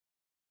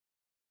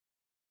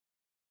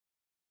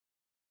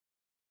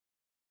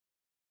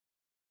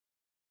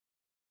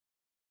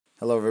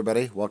Hello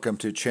everybody, welcome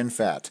to Chin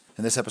Fat.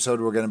 In this episode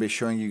we're going to be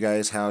showing you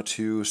guys how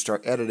to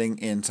start editing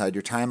inside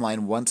your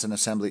timeline once an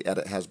assembly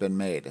edit has been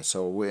made.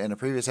 So in a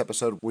previous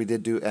episode we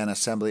did do an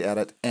assembly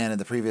edit, and in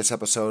the previous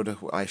episode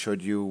I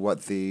showed you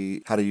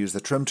how to use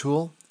the trim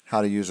tool,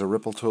 how to use a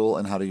ripple tool,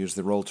 and how to use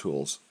the roll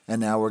tools.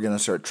 And now we're going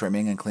to start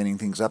trimming and cleaning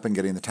things up and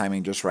getting the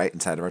timing just right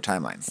inside of our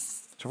timeline.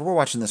 So if we're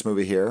watching this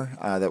movie here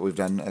that we've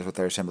done with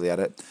our assembly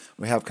edit,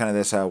 we have kind of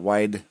this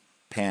wide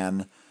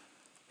pan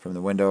from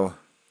the window.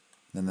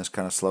 Then this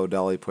kind of slow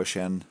dolly push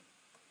in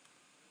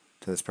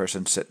to this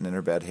person sitting in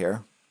her bed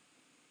here.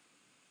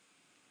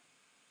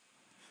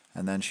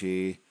 And then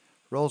she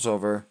rolls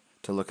over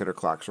to look at her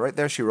clock. So right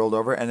there she rolled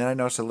over, and then I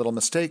noticed a little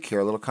mistake here,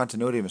 a little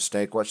continuity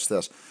mistake. Watch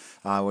this.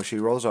 Where she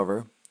rolls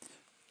over,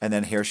 and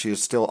then here she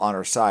is still on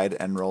her side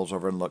and rolls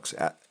over and looks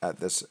at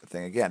this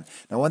thing again.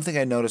 Now one thing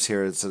I notice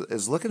here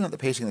is looking at the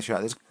pacing of the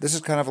shot. This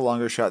is kind of a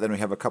longer shot, then we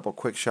have a couple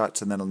quick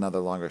shots and then another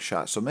longer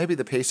shot. So maybe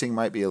the pacing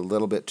might be a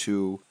little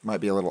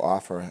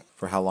off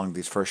for how long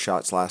these first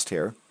shots last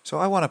here. So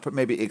I want to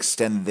maybe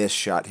extend this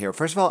shot here.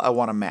 First of all, I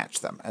want to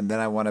match them, and then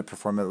I want to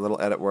perform a little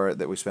edit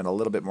that we spend a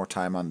little bit more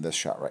time on this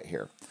shot right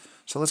here.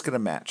 So let's get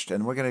them matched,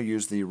 and we're going to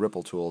use the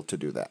ripple tool to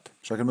do that.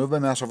 So I can move my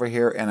mouse over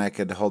here, and I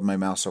could hold my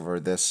mouse over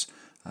this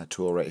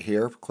tool right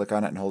here, click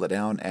on it and hold it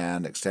down,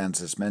 and extends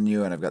this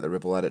menu, and I've got the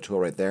ripple edit tool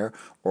right there.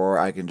 Or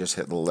I can just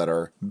hit the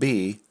letter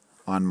B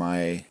on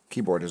my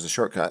keyboard as a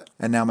shortcut,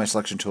 and now my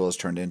selection tool is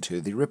turned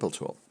into the ripple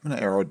tool. I'm going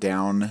to arrow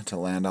down to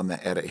land on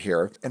the edit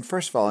here, and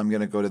first of all I'm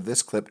going to go to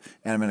this clip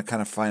and I'm going to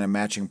kind of find a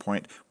matching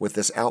point with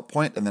this out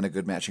point and then a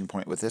good matching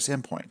point with this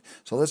in point.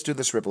 So let's do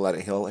this ripple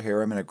edit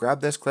here. I'm going to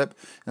grab this clip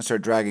and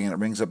start dragging, and it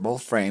brings up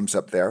both frames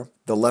up there.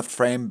 The left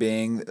frame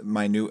being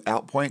my new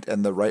out point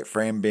and the right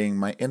frame being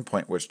my in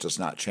point, which does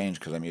not change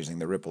because I'm using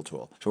the ripple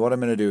tool. So what I'm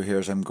going to do here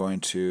is I'm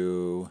going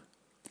to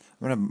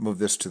move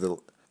this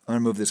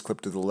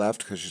clip to the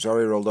left because she's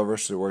already rolled over,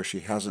 so where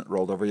she hasn't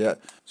rolled over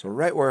yet. So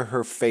right where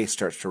her face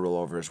starts to roll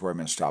over is where I'm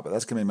going to stop it.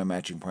 That's going to be my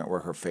matching point where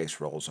her face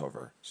rolls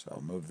over. So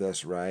move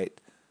this right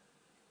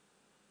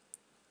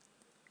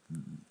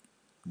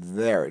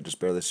there. It just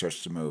barely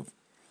starts to move.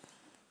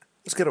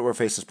 Let's get it where her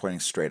face is pointing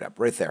straight up.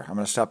 Right there. I'm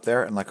going to stop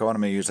there, and I'm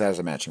going to use that as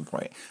a matching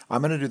point.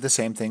 I'm going to do the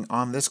same thing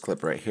on this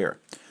clip right here.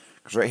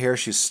 Because right here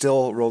she's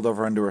still rolled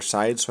over onto her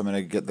side, so I'm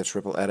going to get this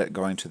ripple edit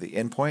going to the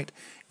end point,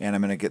 and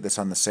I'm going to get this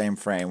on the same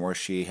frame where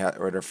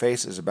where her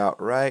face is about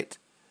right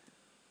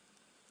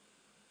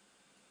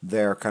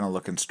there, kind of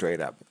looking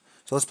straight up.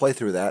 So let's play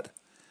through that.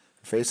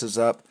 Her face is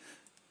up.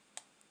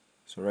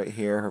 So right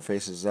here her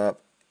face is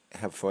up,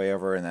 halfway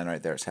over, and then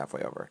right there it's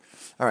halfway over.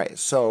 Alright,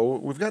 so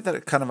we've got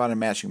that kind of on a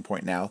matching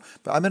point now,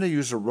 but I'm going to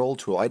use a roll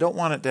tool. I don't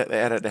want the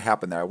edit to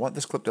happen there. I want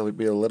this clip to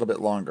be a little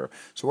bit longer.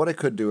 So what I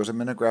could do is I'm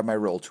going to grab my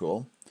roll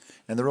tool.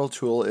 And the roll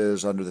tool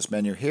is under this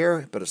menu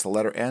here, but it's the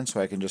letter N, so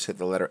I can just hit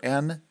the letter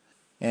N.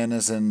 N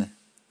as in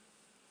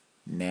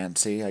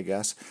Nancy, I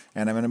guess.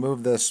 And I'm going to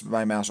move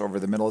my mouse over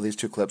the middle of these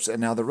two clips, and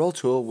now the roll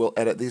tool will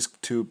edit these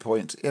 2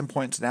 points, in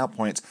points and out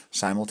points,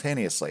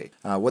 simultaneously.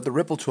 What the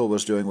ripple tool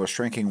was doing was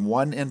shrinking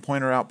one in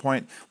point or out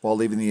point while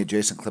leaving the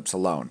adjacent clips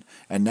alone.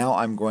 And now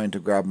I'm going to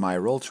grab my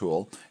roll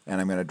tool,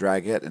 and I'm going to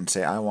drag it and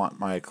say I want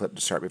my clip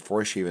to start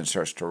before she even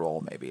starts to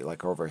roll, maybe,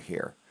 like over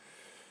here.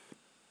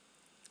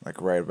 Like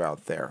right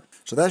about there.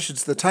 So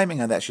the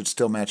timing on that should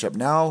still match up.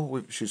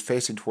 Now she's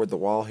facing toward the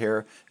wall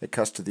here. It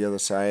cuts to the other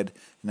side.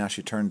 Now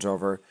she turns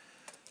over.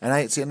 And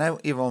I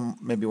even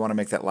maybe want to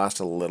make that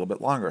last a little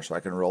bit longer, so I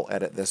can roll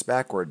edit this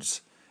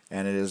backwards.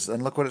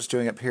 And look what it's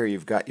doing up here.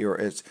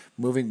 It's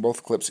moving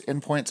both clips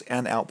in points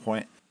and out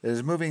point. It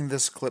is moving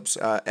this clip's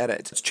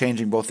edit. It's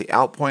changing both the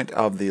out point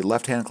of the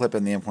left hand clip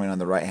and the in point on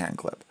the right hand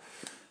clip.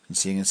 And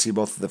so you can see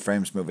both of the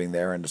frames moving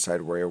there and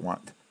decide where you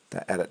want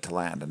that edit to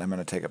land. And I'm going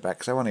to take it back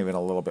because I want even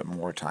a little bit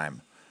more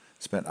time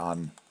spent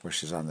on where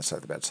she's on this side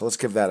of the bed. So let's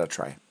give that a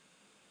try.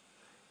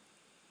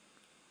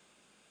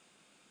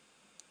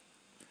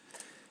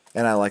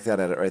 And I like that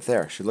edit right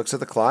there. She looks at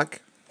the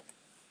clock.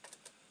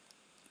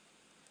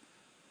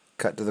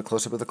 Cut to the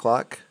close-up of the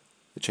clock.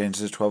 It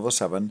changes to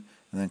 12:07, and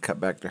then cut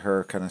back to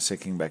her kind of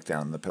sinking back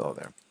down in the pillow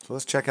there. So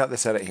let's check out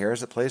this edit here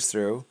as it plays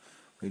through.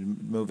 We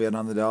move in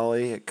on the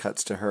dolly. It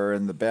cuts to her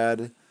in the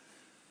bed.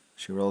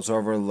 She rolls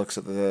over, looks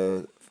at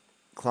the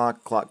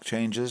clock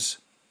changes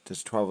to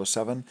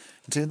 12:07. And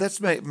see, this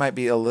might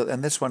be a little,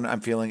 and this one I'm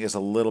feeling is a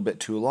little bit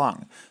too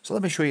long. So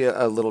let me show you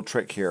a little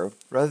trick here.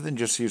 Rather than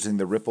just using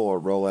the ripple or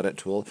roll edit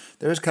tool,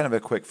 there's kind of a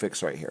quick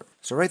fix right here.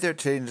 So right there it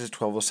changes to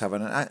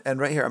 12:07, and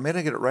right here I'm going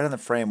to get it right on the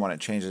frame when it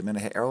changes. I'm going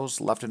to hit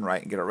arrows left and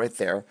right and get it right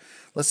there.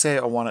 Let's say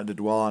I want it to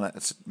dwell on it.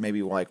 It's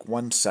maybe like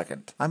 1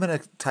 second. I'm going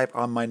to type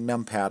on my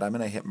numpad. I'm going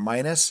to hit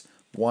 -100.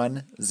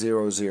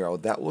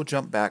 That will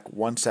jump back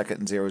 1 second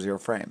and 00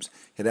 frames.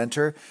 Hit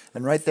enter,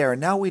 and right there,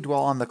 now we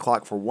dwell on the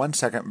clock for 1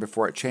 second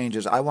before it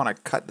changes. I want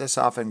to cut this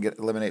off and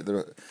eliminate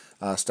the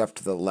stuff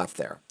to the left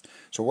there.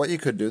 So what you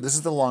could do, this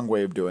is the long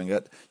way of doing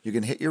it. You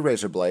can hit your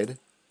razor blade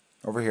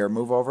over here,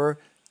 move over,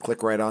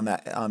 click right on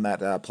that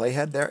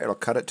playhead there. It'll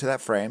cut it to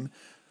that frame.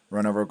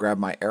 Run over, grab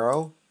my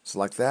arrow,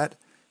 select that,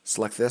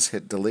 select this,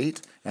 hit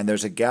delete, and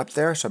there's a gap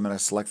there, so I'm going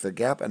to select the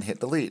gap and hit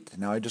delete.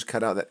 Now I just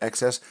cut out that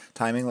excess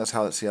timing. Let's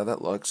see how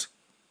that looks.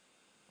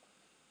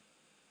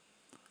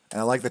 And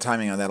I like the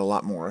timing on that a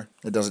lot more.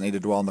 It doesn't need to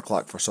dwell on the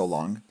clock for so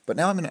long. But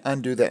now I'm going to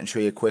undo that and show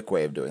you a quick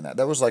way of doing that.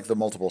 That was like the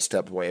multiple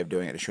step way of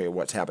doing it to show you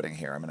what's happening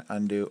here. I'm going to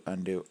undo,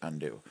 undo,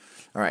 undo.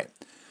 All right.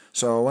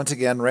 So once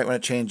again, right when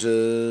it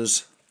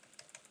changes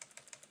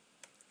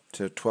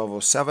to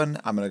 1207,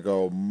 I'm going to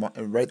go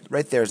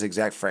right there's the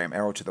exact frame.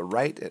 Arrow to the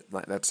right.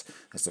 That's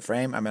the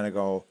frame. I'm going to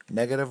go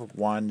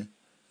 -1,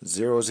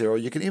 0, 0.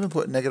 You can even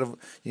put negative.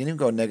 You can even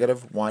go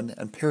 -1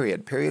 and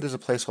period. Period is a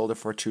placeholder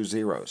for 2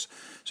 zeros.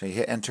 So you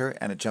hit enter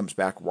and it jumps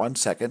back 1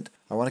 second.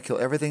 I want to kill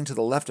everything to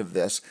the left of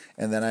this,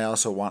 and then I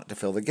also want to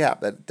fill the gap.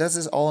 That does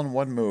this all in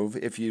one move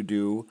if you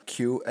do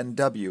Q and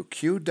W.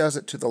 Q does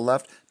it to the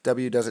left,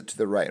 W does it to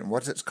the right. And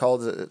what it's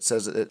called, it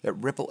says it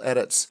ripple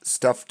edits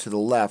stuff to the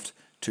left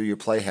to your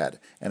playhead.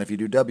 And if you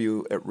do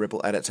W, it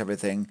ripple edits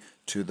everything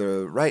to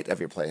the right of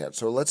your playhead.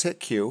 So let's hit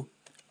Q.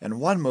 In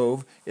one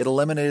move, it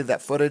eliminated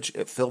that footage,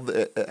 it filled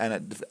and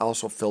it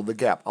also filled the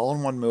gap, all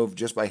in one move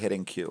just by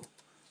hitting Q.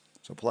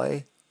 So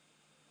play.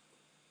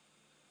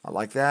 I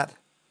like that.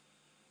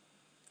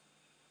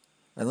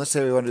 And let's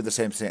say we want to do the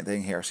same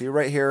thing here. See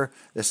right here,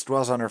 this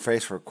dwells on her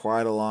face for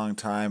quite a long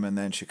time, and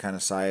then she kind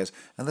of sighs.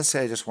 And let's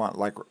say I just want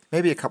like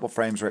maybe a couple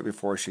frames right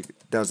before she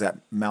does that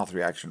mouth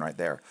reaction right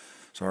there.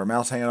 So her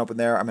mouth's hanging open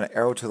there. I'm going to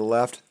arrow to the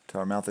left till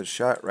her mouth is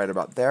shut, right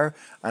about there.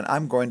 And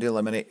I'm going to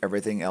eliminate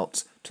everything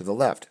else to the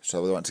left.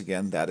 So once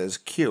again, that is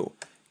Q.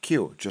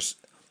 Q. Just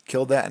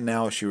killed that, and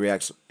now she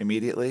reacts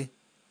immediately.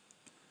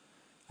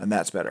 And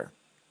that's better.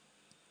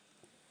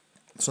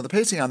 So the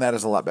pacing on that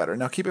is a lot better.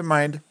 Now keep in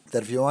mind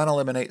that if you want to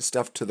eliminate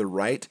stuff to the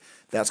right,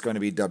 that's going to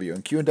be W.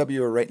 And Q and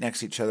W are right next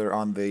to each other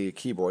on the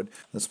keyboard.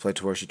 Let's play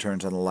to where she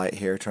turns on the light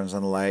here, turns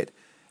on the light.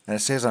 And it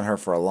stays on her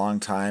for a long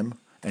time.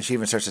 And she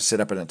even starts to sit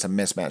up, and it's a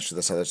mismatch to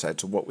this other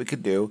side. So what we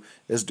could do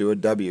is do a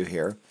W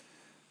here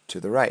to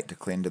the right, to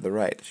clean to the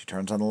right. She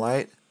turns on the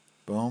light.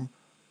 Boom.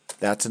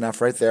 That's enough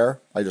right there.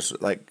 I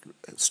just like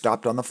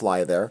stopped on the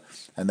fly there,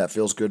 and that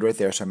feels good right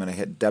there. So I'm going to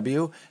hit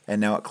W,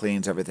 and now it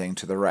cleans everything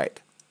to the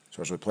right.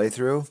 So as we play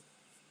through,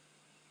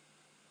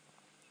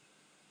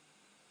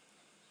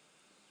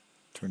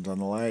 turns on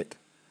the light,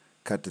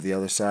 cut to the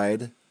other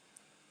side,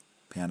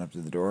 pan up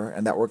to the door,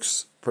 and that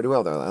works pretty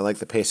well though. I like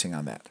the pacing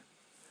on that.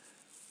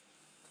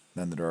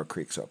 Then the door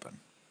creaks open.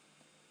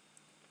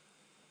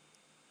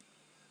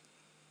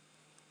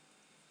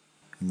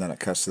 And then it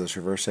cuts to this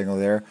reverse angle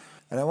there.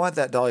 And I want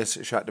that dolly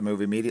shot to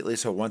move immediately,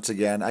 so once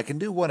again, I can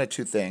do one of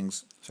two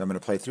things. So I'm going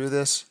to play through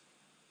this,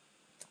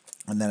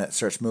 and then it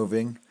starts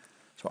moving.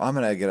 So I'm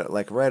going to get it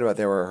like right about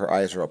there where her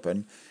eyes are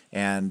open,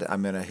 and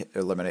I'm going to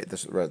eliminate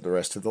this, the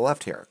rest to the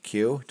left here.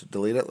 Q to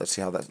delete it. Let's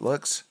see how that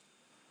looks.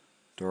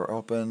 Door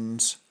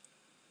opens.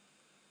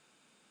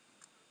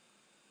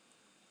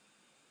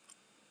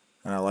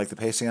 And I like the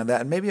pacing on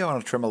that. And maybe I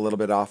want to trim a little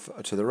bit off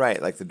to the right,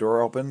 like the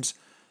door opens,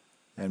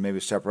 and maybe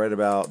step right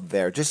about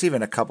there. Just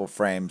even a couple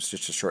frames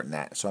just to shorten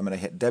that. So I'm going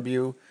to hit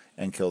W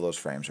and kill those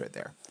frames right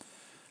there.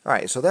 All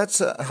right, so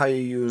that's how you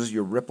use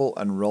your ripple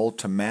and roll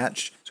to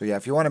match. So yeah,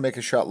 if you want to make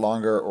a shot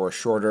longer or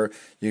shorter,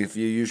 if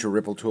you use your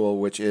ripple tool,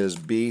 which is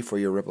B for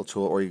your ripple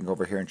tool, or you can go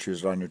over here and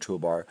choose it on your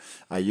toolbar,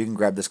 you can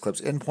grab this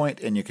clip's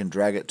endpoint and you can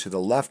drag it to the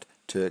left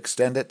to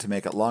extend it to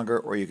make it longer,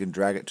 or you can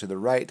drag it to the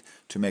right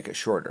to make it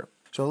shorter.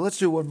 So let's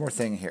do one more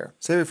thing here.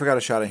 Say we forgot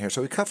a shot in here.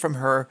 So we cut from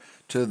her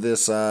to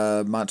this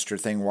monster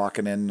thing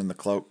walking in the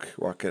cloak,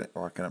 walking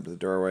up to the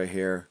doorway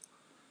here.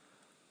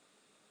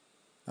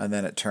 And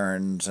then it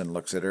turns and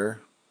looks at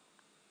her.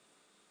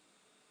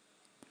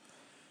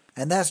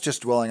 And that's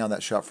just dwelling on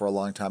that shot for a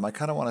long time. I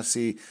kind of want to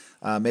see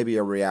maybe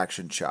a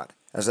reaction shot.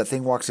 As that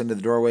thing walks into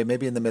the doorway,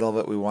 maybe in the middle of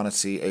it, we want to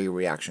see a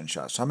reaction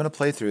shot. So I'm going to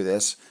play through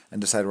this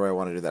and decide where I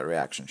want to do that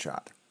reaction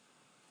shot.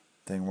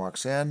 Thing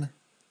walks in.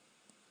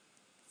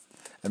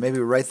 And maybe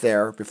right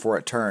there, before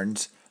it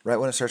turns, right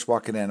when it starts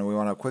walking in, and we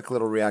want a quick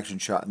little reaction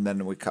shot, and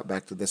then we cut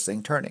back to this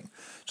thing turning.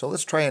 So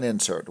let's try an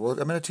insert. Well,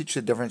 I'm going to teach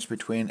you the difference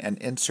between an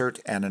insert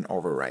and an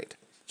overwrite.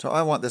 So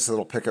I want this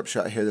little pickup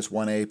shot here, this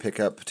 1A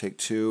pickup, take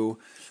 2,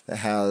 that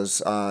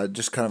has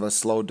just kind of a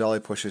slow dolly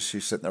push as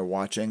she's sitting there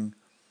watching.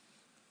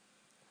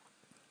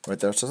 Right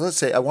there. So let's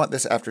say I want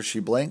this after she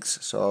blinks,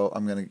 so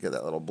I'm going to get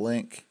that little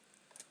blink.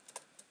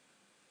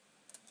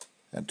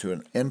 And to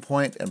an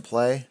endpoint and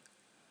play.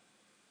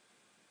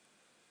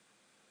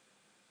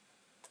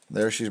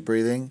 There she's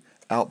breathing,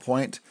 out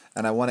point,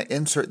 and I want to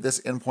insert this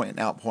in point and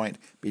out point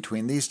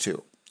between these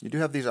two. You do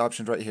have these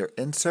options right here,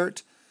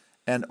 insert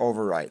and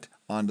overwrite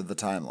onto the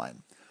timeline.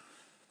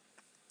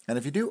 And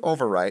if you do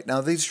overwrite, now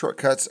these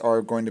shortcuts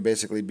are going to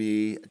basically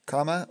be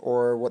comma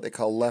or what they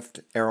call left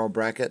arrow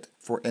bracket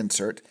for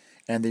insert,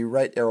 and the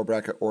right arrow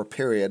bracket or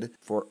period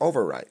for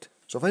overwrite.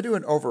 So if I do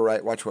an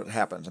overwrite, watch what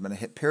happens. I'm going to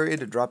hit period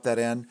to drop that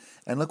in,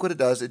 and look what it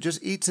does. It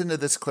just eats into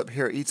this clip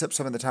here, eats up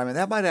some of the time, and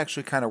that might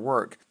actually kind of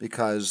work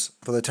because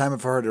for the time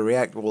for her to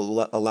react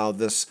will allow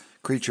this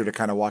creature to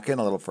kind of walk in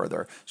a little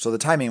further. So the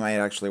timing might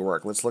actually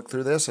work. Let's look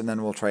through this, and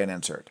then we'll try an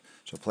insert.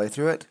 So play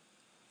through it.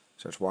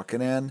 Starts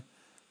walking in,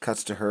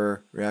 cuts to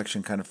her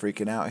reaction kind of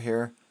freaking out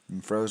here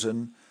and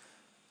frozen.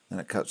 Then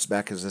it cuts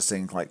back as this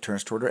thing like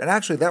turns toward her. And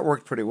actually that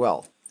worked pretty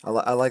well. I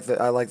like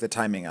the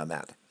timing on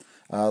that.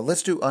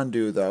 Let's do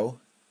undo though.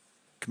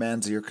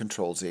 Command Z or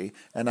Control Z.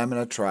 And I'm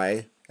going to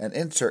try an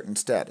insert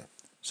instead.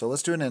 So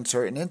let's do an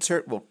insert. An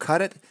insert will cut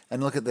it,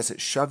 and look at this.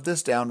 It shoved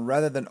this down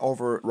rather than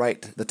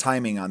overwrite the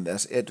timing on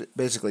this. It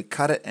basically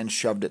cut it and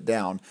shoved it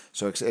down,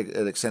 so it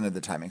extended the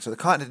timing. So the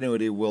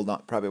continuity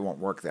probably won't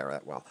work there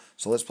that well.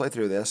 So let's play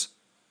through this.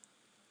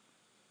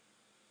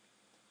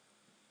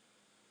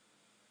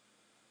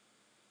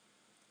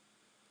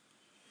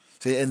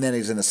 See, and then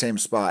he's in the same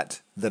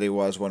spot that he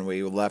was when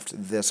we left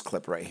this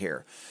clip right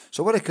here.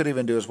 So what I could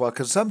even do as well,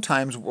 because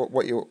sometimes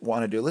what you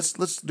want to do,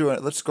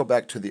 let's go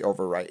back to the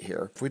overwrite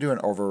here. If we do an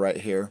overwrite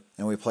here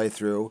and we play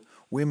through,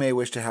 we may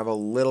wish to have a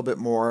little bit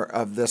more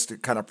of this to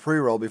kind of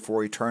pre-roll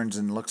before he turns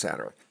and looks at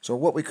her. So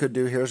what we could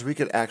do here is we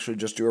could actually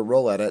just do a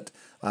roll edit.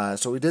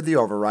 So we did the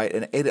overwrite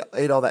and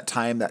ate all that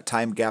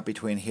time gap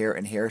between here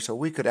and here. So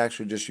we could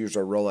actually just use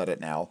our roll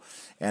edit now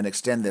and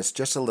extend this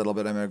just a little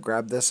bit. I'm going to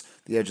grab this,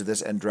 the edge of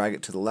this, and drag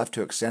it to the left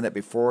to extend it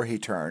before he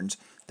turns.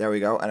 There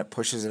we go, and it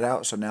pushes it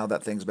out. So now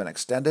that thing's been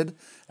extended.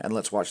 And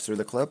let's watch through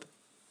the clip.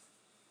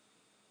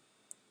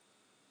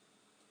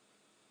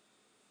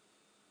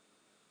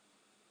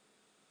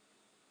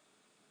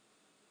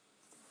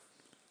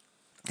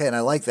 Okay, and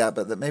I like that,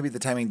 but maybe the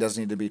timing does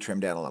need to be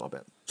trimmed down a little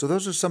bit. So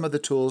those are some of the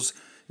tools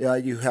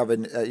you have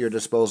at your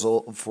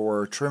disposal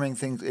for trimming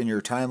things in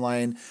your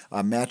timeline,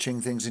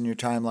 matching things in your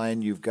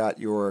timeline. You've got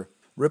your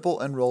ripple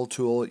and roll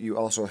tool. You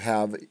also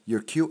have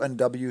your Q and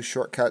W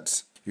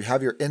shortcuts. You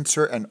have your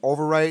insert and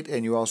overwrite,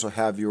 and you also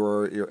have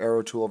your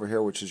arrow tool over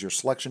here, which is your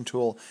selection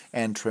tool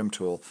and trim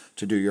tool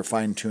to do your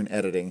fine-tune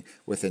editing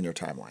within your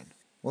timeline.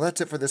 Well,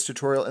 that's it for this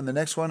tutorial. In the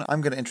next one,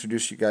 I'm going to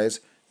introduce you guys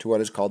to what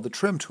is called the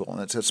trim tool,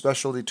 and it's a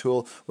specialty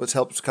tool which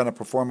helps kind of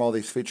perform all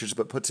these features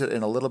but puts it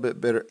in a little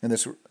bit better in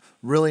this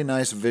really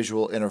nice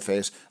visual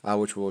interface,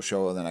 which we'll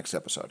show in the next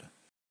episode.